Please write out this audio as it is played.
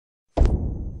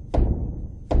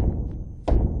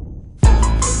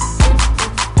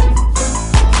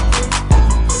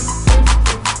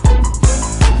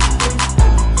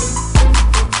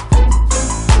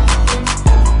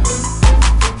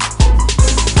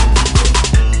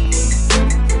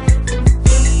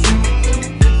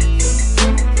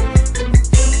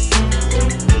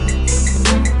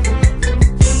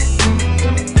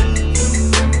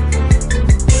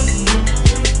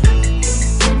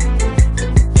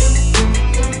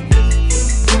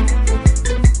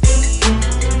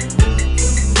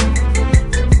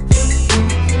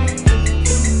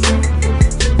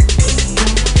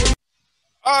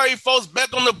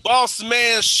the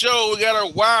Bossman Show. We got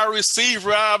our wide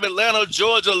receiver out of Atlanta,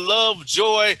 Georgia,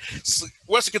 Lovejoy,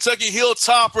 Western Kentucky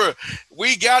Hilltopper.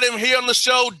 We got him here on the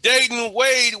show, Dayton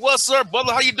Wade. What's up,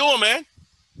 brother? How you doing, man?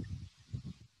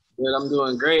 Good, I'm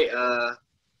doing great.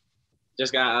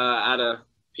 Just got out of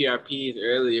PRPs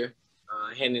earlier,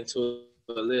 heading into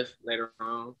a lift later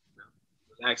on.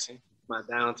 Relaxing, my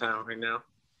downtime right now.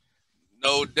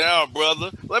 No doubt,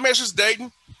 brother. Let me ask you this,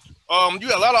 Dayton. You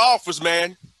got a lot of offers,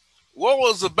 man. What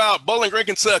was about Bowling Green,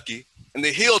 Kentucky, and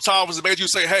the Hilltoppers that made you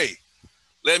say, hey,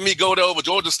 let me go to over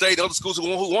Georgia State, the other schools who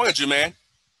wanted you, man?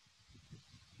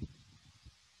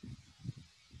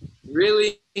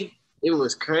 Really, it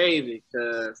was crazy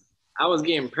because I was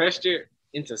getting pressured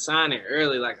into signing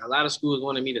early. Like, a lot of schools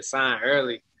wanted me to sign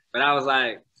early, but I was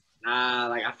like, nah,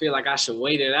 like, I feel like I should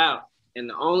wait it out. And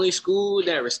the only school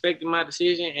that respected my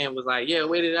decision and was like, yeah,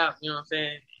 wait it out, you know what I'm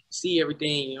saying? See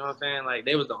everything, you know what I'm saying? Like,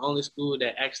 they was the only school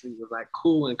that actually was like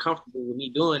cool and comfortable with me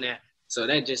doing that. So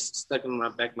that just stuck in my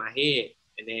back of my head.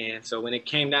 And then, so when it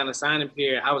came down to signing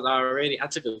period, I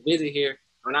took a visit here.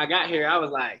 When I got here, I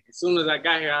was like, as soon as I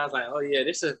got here, I was like, oh yeah,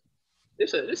 this a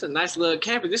nice little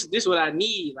campus. This is what I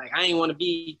need. Like, I ain't want to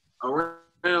be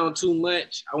around too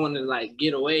much. I want to like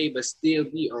get away, but still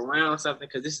be around something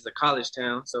because this is a college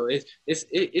town. So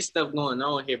it's stuff going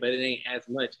on here, but it ain't as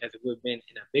much as it would have been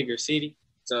in a bigger city.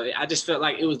 So I just felt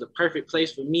like it was the perfect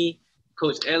place for me.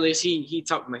 Coach Ellis, he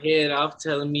talked my head off,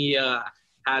 telling me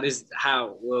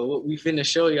what we finna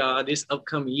show y'all this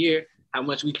upcoming year, how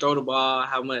much we throw the ball,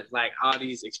 how much like all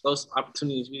these explosive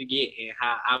opportunities we get, and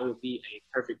how I would be a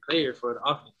perfect player for the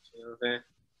offense. You know what I'm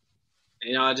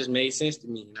saying? And it just made sense to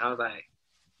me, and I was like,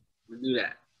 we do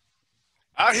that.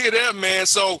 I hear that, man.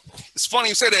 So it's funny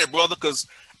you say that, brother, because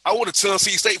I went to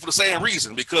Tennessee State for the same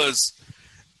reason, because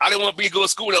I didn't want to go to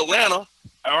school in Atlanta.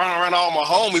 Around all my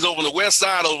homies over on the west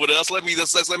side over there. So let me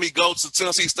go to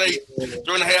Tennessee State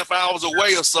 3.5 hours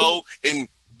away or so and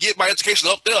get my education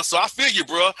up there. So I feel you,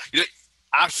 bro.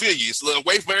 I feel you. It's a little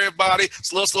away from everybody.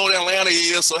 It's a little slower than Atlanta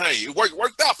is. So hey, it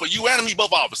worked out for you and me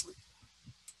both, obviously.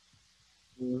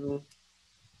 Mm-hmm.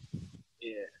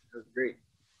 Yeah, that's great.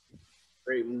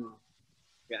 Great move.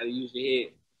 Gotta use your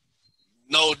head.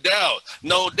 No doubt.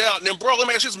 And then, bro, let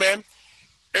me ask you this, man.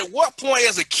 At what point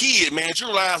as a kid, man, did you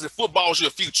realize that football was your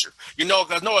future? You know,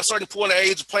 because I know at a certain point of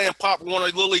age of playing Pop Warner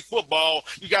Little League football,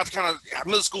 you got to kind of have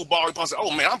middle school ball. You say,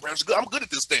 oh, man, I'm good at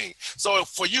this thing. So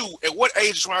for you, at what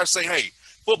age did you try to say, hey,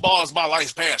 football is my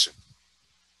life's passion?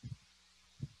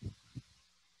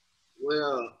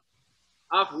 Well,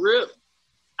 off rip,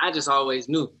 I just always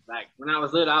knew. Like, when I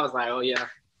was little, I was like, oh, yeah,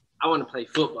 I want to play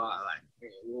football.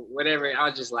 Like, whatever, I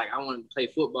was just like, I want to play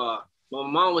football. My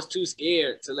mom was too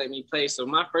scared to let me play. So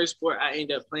my first sport I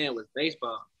ended up playing was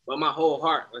baseball. But my whole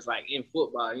heart was like in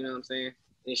football, you know what I'm saying?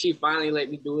 And she finally let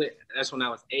me do it. That's when I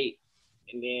was 8.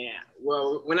 And then,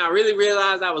 well, when I really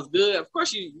realized I was good, of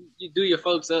course you do your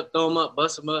folks up, throw them up,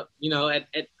 bust them up, you know, at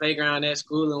the playground, at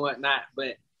school and whatnot.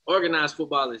 But organized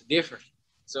football is different.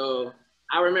 So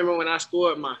I remember when I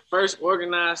scored my first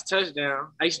organized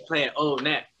touchdown, I used to play at Old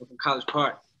Nat from College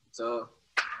Park. So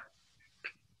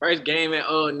first game at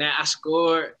Old Nat, I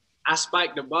scored. I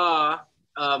spiked the ball.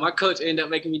 My coach ended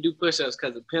up making me do push-ups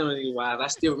because of penalty-wise. I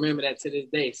still remember that to this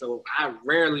day. So I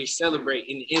rarely celebrate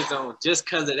in the end zone just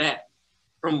because of that.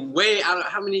 From way out,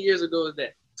 how many years ago is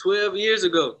that? 12 years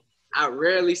ago. I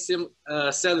rarely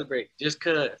celebrate just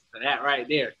because of that right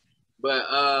there. But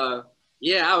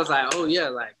yeah, I was like, oh yeah,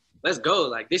 like let's go,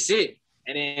 like this it.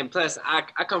 And then plus I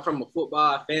come from a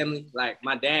football family. Like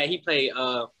my dad, he played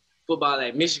football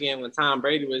at Michigan when Tom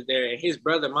Brady was there, and his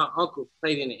brother, my uncle,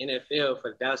 played in the NFL for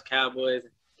the Dallas Cowboys,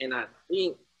 and I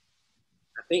think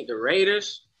the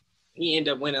Raiders. He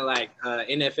ended up winning like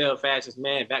NFL fastest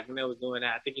man back when they was doing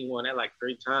that. I think he won that like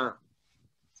 3 times.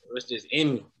 So it's just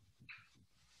in me.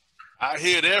 I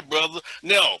hear that, brother.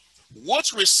 Now,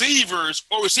 which receivers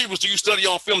do you study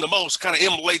on film the most, kind of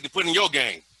emulate to put in your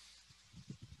game?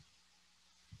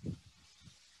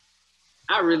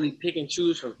 I really pick and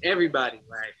choose from everybody,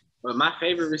 like. But my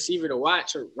favorite receiver to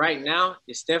watch right now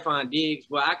is Stephon Diggs.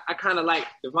 Well, I kind of like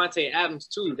Devontae Adams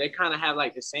too. They kind of have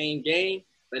like the same game,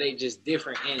 but they just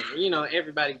different. And, you know,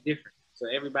 everybody's different. So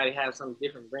everybody has something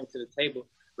different to bring to the table.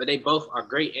 But they both are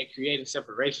great at creating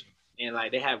separation. And,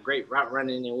 like, they have great route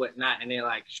running and whatnot. And they're,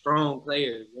 like, strong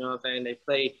players. You know what I'm saying? They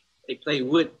play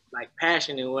with, like,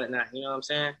 passion and whatnot. You know what I'm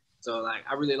saying? So, like,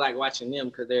 I really like watching them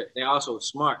because they're also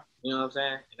smart. You know what I'm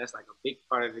saying? And that's, like, a big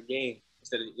part of the game.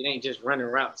 Instead of, it ain't just running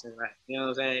routes and, like, you know what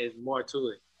I'm saying? It's more to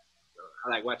it. So I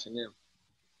like watching them.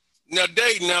 Now,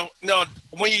 Dave, now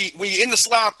when you're in the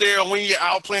slot there, when you're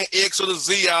out playing X or the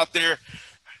Z out there,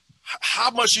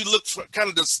 how much you look for kind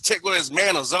of this technical as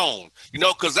man or zone, you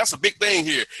know, because that's a big thing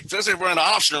here. If let's say run an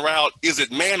option route, is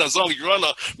it man or zone? You run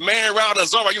a man route or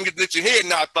zone, or you can get your head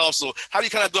knocked off. So how do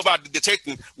you kind of go about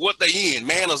detecting what they in,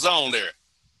 man or zone there?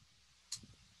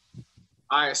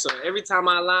 All right, so every time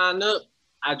I line up,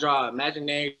 I draw an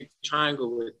imaginary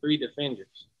triangle with 3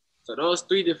 defenders. So those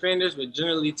 3 defenders would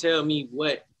generally tell me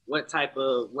what type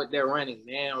of what they're running,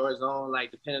 man or zone,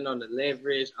 like depending on the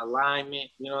leverage, alignment,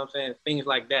 you know what I'm saying, things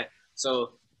like that.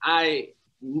 So I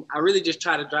really just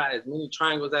try to draw as many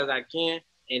triangles as I can,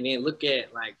 and then look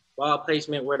at like ball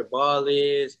placement, where the ball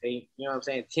is, and you know what I'm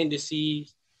saying,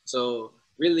 tendencies. So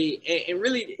really, it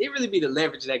really be the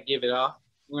leverage that give it off.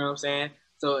 You know what I'm saying?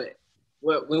 So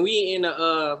when we in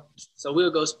the so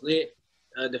we'll go split.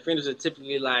 Defenders are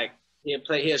typically like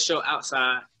he'll show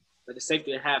outside, but the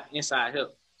safety will have inside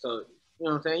help. So you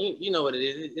know what I'm saying? You know what it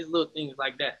is. It's little things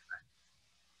like that.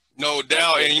 No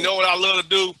doubt. And you know what I love to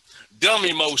do?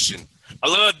 Dummy motion. I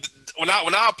love when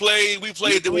I played, we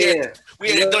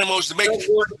had dummy motion to make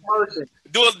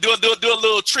do a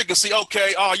little trick and see,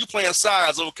 okay, oh, you playing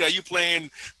sides, okay, you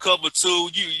playing cover 2,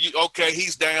 you okay,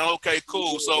 he's down, okay,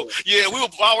 cool. So yeah, we will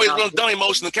always run dummy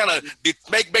motion to kind of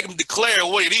make them declare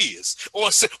what it is, or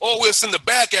we'll send the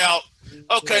back out.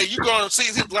 Okay, you going to see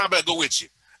his linebacker go with you.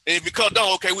 And if you cut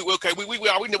down, okay, we know what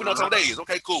time it is.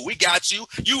 Okay, cool. We got you.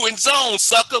 You in zone,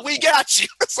 sucker. We got you.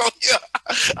 So yeah,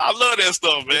 I love that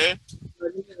stuff, man.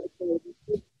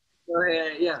 Go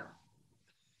ahead, yeah.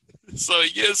 So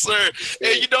yes, sir.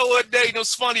 And you know what, Dayton,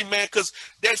 it's funny, man, because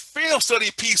that film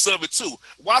study piece of it too.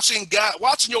 Watching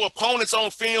your opponents on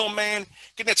film, man,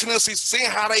 getting that tendency, seeing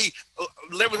how they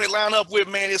leverage they line up with,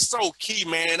 man, it's so key,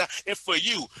 man. And for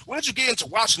you, when did you get into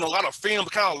watching a lot of film to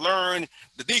kind of learn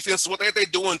the defense, what they're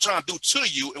doing, trying to do to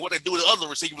you, and what they do to other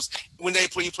receivers when they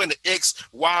playing the X,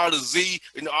 Y, or the Z,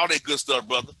 and all that good stuff,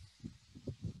 brother?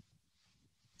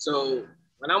 So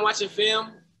when I'm watching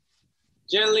film,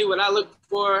 generally what I look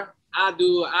for, I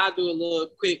do a little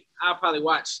quick. I'll probably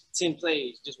watch 10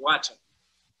 plays, just watch them,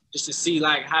 just to see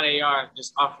like how they are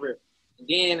just off rip. And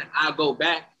then I'll go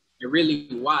back and really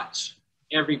watch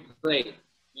every play.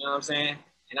 You know what I'm saying?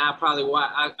 And I'll probably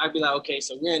watch. I'll be like, okay,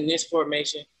 so we're in this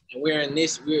formation, and we're in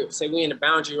the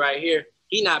boundary right here.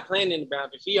 He not playing in the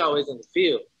boundary. He always in the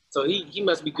field. So he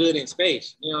must be good in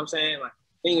space. You know what I'm saying? Like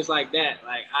things like that.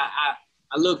 Like I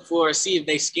look for, see if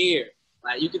they scared.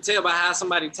 Like you can tell by how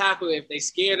somebody tackle if they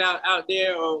scared out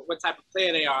there, or what type of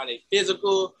player they are. Are they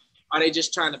physical? Are they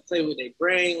just trying to play with their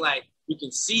brain? Like you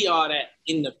can see all that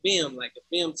in the film. Like the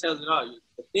film tells it all.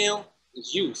 The film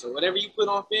is you. So whatever you put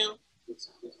on film, it's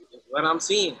what I'm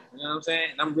seeing. You know what I'm saying?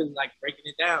 And I'm really like breaking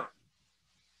it down.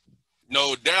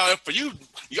 No doubt. And for you,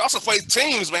 you also play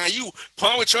teams, man. You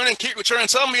punt return and kick return.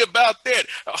 Tell me about that.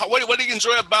 What do you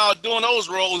enjoy about doing those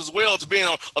roles as well, to being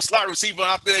a slot receiver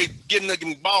out there,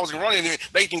 getting balls and running and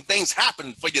making things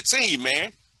happen for your team,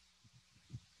 man?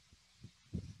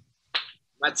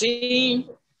 My team,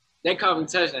 they call me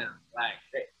touchdown.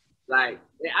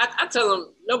 I tell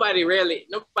them nobody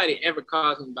ever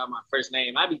calls me by my first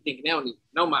name. I be thinking they don't even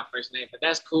know my first name, but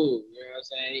that's cool. You know what I'm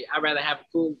saying? I'd rather have a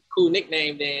cool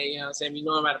nickname than, you know what I'm saying, you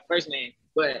know about the first name.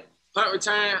 But punt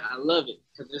return, I love it,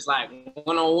 because it's like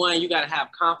one-on-one, you got to have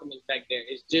confidence back there.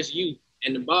 It's just you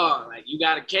and the ball. Like you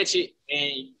got to catch it,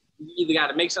 and you either got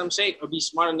to make some shake or be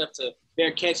smart enough to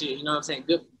fair catch it. You know what I'm saying?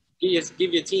 Good, give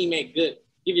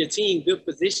your team good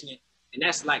positioning, and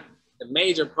that's like the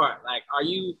major part. Like, are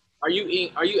you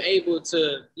able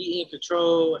to be in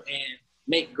control and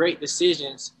make great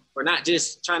decisions, for not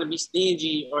just trying to be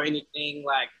stingy or anything?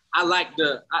 Like I'm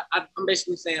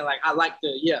basically saying, like, I like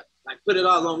put it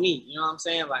all on me. You know what I'm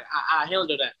saying? Like I handle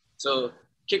that. So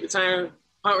kick return,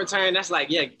 punt return, that's like,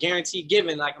 yeah, guaranteed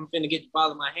given. Like I'm finna get the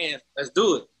ball in my hands. Let's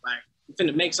do it. Like I'm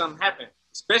finna make something happen.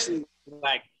 Especially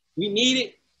like we need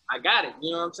it. I got it.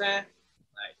 You know what I'm saying?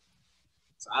 Like,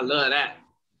 so I love that.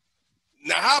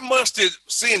 Now, how much did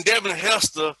seeing Devin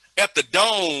Hester at the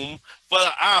Dome for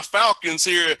our Falcons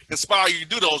here inspire you to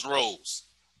do those roles?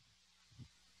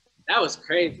 That was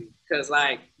crazy, because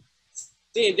like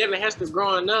seeing Devin Hester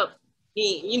growing up,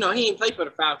 he didn't play for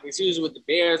the Falcons. He was with the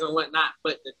Bears and whatnot.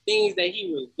 But the things that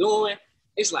he was doing,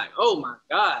 it's like, oh my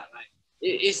God, like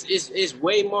it's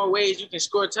way more ways you can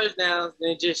score touchdowns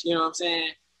than just, you know what I'm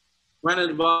saying, running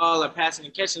the ball or passing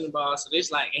and catching the ball. So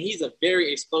it's like, and he's a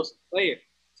very explosive player.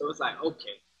 So it's like,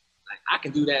 okay, like I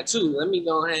can do that too. Let me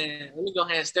go ahead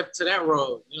and step into that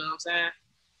role. You know what I'm saying?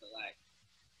 So like,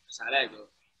 that's how that goes.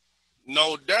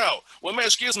 No doubt. Well, man,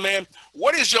 excuse me, man.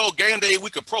 What is your game day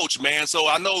week approach, man? So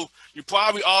I know you're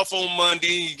probably off on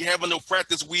Monday. You having no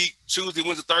practice week, Tuesday,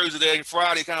 Wednesday, Thursday,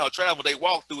 Friday, kind of travel day,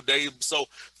 walk through day. So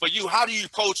for you, how do you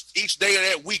approach each day of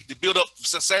that week to build up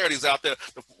Saturdays out there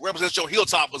to represent your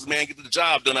Hilltoppers, man, get the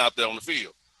job done out there on the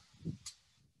field?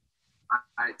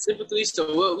 All right, typically,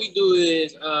 so what we do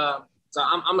is, so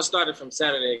I'm gonna start it from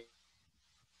Saturday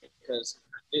because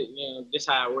this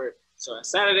how it works. So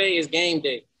Saturday is game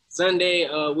day. Sunday,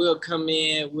 we'll come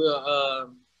in,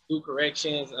 we'll do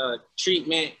corrections,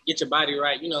 treatment, get your body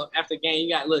right. After the game,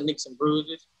 you got little nicks and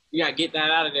bruises. You got to get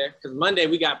that out of there because Monday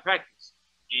we got practice.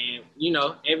 And,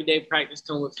 everyday practice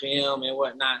come with film and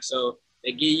whatnot. So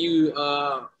they give you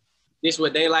this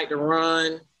what they like to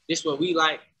run, this what we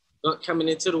like coming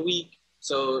into the week.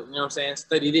 So, you know what I'm saying,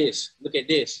 study this, look at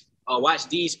this, watch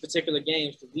these particular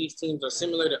games because these teams are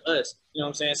similar to us. You know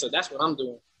what I'm saying? So that's what I'm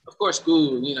doing. Of course,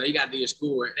 school, you got to do your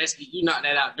schoolwork. You knock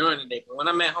that out during the day. But when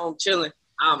I'm at home chilling,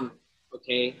 I'm,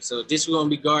 okay, so this is going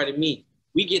to be guarding me.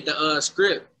 We get the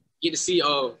script, get to see,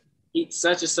 eat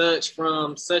such and such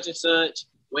from such and such,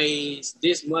 weighs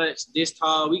this much, this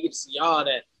tall. We get to see all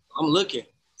that. I'm looking.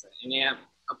 And then I'm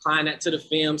applying that to the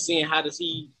film, seeing how does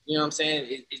he, you know what I'm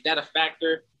saying, is that a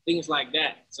factor? Things like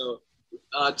that. So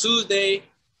Monday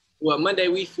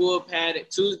we full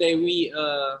padded. Tuesday we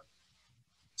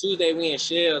in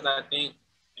shells, I think.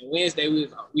 And Wednesday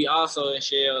we also in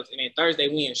shells. And then Thursday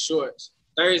we in shorts.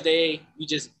 Thursday we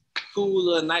just cool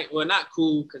little night. Well, not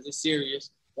cool because it's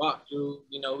serious. Walk through,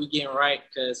 we getting right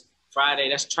because Friday,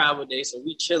 that's travel day. So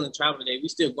we chilling travel day. We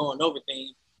still going over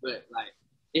things, but like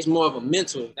it's more of a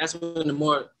mental. That's when the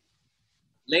more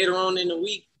later on in the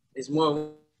week, it's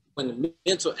more when the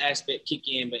mental aspect kick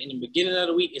in. But in the beginning of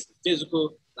the week, it's the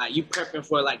physical. Like you prepping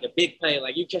for like the big play,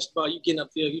 like you catch the ball, you getting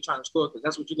upfield, you trying to score because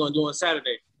that's what you're gonna do on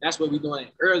Saturday. That's what we're doing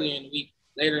earlier in the week.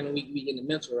 Later in the week, we getting the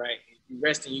mental right. You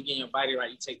resting, you getting your body right.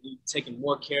 You taking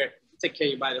more care. You take care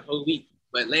of your body the whole week.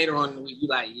 But later on in the week, you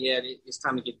like, yeah, it's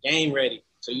time to get game ready.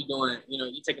 So you doing,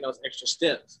 you taking those extra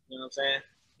steps. You know what I'm saying?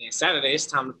 And Saturday, it's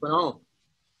time to put on.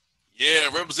 Yeah,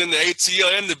 representing the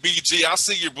ATL and the BG. I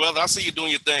see you, brother. I see you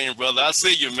doing your thing, brother. I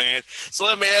see you, man. So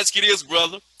let me ask you this,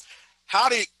 brother. How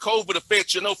did COVID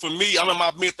affect you? For me, I'm in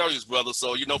my mid-30s, brother.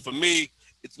 So, for me,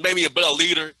 it's made me a better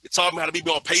leader. It taught me how to be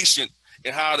more patient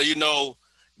and how to,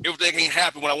 everything ain't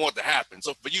happen when I want it to happen.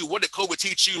 So for you, what did COVID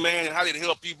teach you, man? And how did it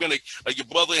help you being your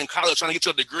brother in college trying to get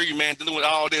your degree, man, dealing with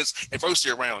all this adversity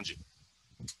around you?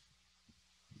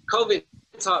 COVID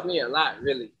taught me a lot,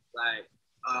 really. Like,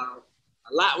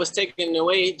 a lot was taken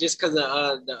away just because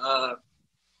of the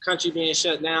country being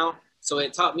shut down. So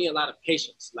it taught me a lot of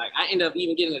patience. Like I ended up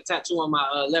even getting a tattoo on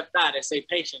my left thigh that say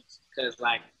patience because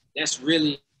like that's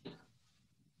really,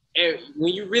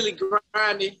 when you really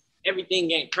grinding,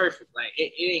 everything ain't perfect. Like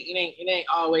it ain't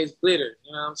always glitter.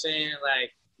 You know what I'm saying?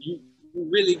 Like you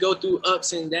really go through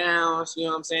ups and downs. You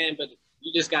know what I'm saying? But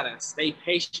you just gotta stay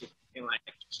patient and like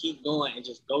keep going and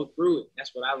just go through it.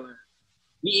 That's what I learned.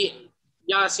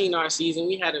 Y'all seen our season.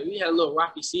 We had a little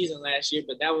rocky season last year,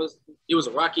 but it was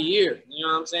a rocky year. You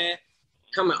know what I'm saying?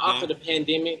 Coming off of the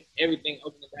pandemic, everything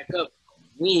opened back up.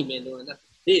 We ain't been doing nothing.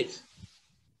 This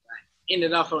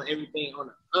ended off on everything on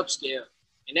the upscale.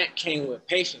 And that came with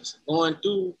patience, going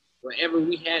through whatever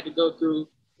we had to go through.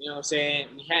 You know what I'm saying?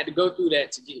 We had to go through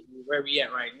that to get where we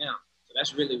at right now. So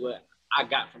that's really what I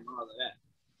got from all of that.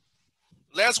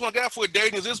 Last one I got for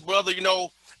Dayton is this, brother.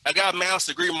 I got a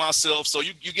master's degree myself, so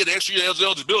you get extra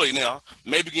eligibility now.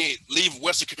 Maybe you can leave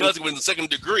Western Kentucky with a second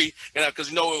degree, because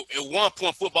at one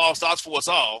point football starts for us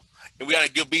all, and we got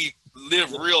to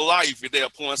live real life at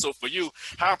that point. So for you,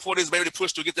 how important is it maybe to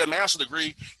push to get that master's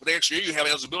degree with the extra year you have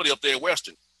eligibility up there at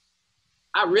Western?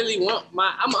 I really want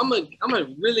I'm gonna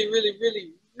really, really,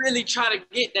 really, really try to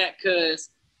get that because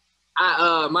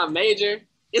my major,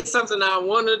 it's something I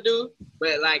want to do,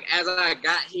 but like as I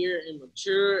got here and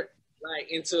matured,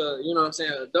 like into, you know what I'm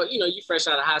saying, adult, you fresh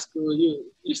out of high school,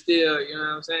 you still, you know what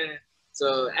I'm saying?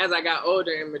 So as I got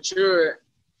older and matured,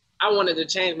 I wanted to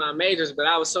change my majors, but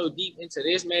I was so deep into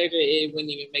this major, it wouldn't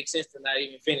even make sense to not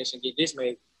even finish and get this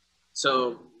major.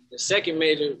 So the second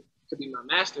major could be my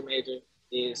master major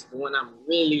is the one I'm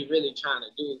really, really trying to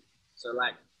do. So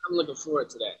like, I'm looking forward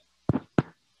to that.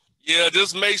 Yeah,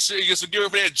 just make sure you just give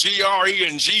it for that GRE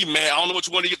and GMAT. I don't know which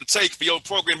one you get to take for your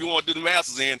program you want to do the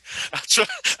masters in.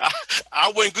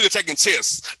 I wasn't good at taking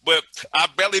tests, but I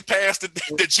barely passed the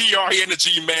GRE and the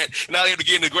GMAT, and I had to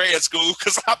get into grad school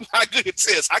because I'm not good at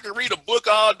tests. I can read a book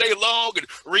all day long and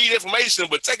read information,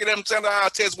 but taking them 10-hour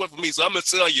tests wasn't for me. So I'm gonna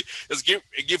tell you, just give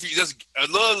you just a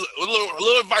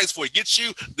little advice for you. Get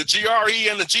you the GRE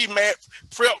and the GMAT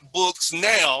prep books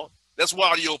now. That's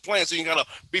why you're playing, so you gotta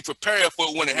be prepared for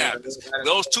it when it happens.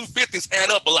 Those 250s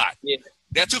add up a lot. Yeah.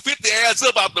 That 250 adds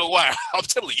up after a while. I'm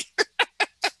telling you.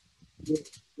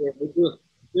 Yeah, they do.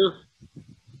 Yeah.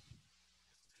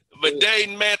 But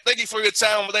Dayton, man, thank you for your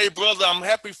time today, brother. I'm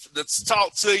happy to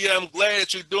talk to you. I'm glad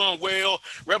that you're doing well,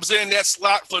 representing that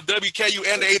slot for WKU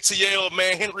and the ATL,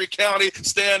 man. Henry County,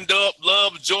 stand up.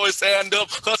 Love, Joy, stand up.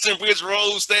 Hudson Bridge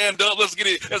Road, stand up. Let's get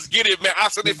it. Let's get it, man.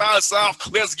 I-75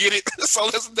 South, let's get it. So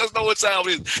let's know what time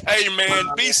it is. Hey,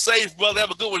 man, be safe, brother.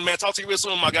 Have a good one, man. Talk to you real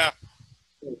soon, my guy.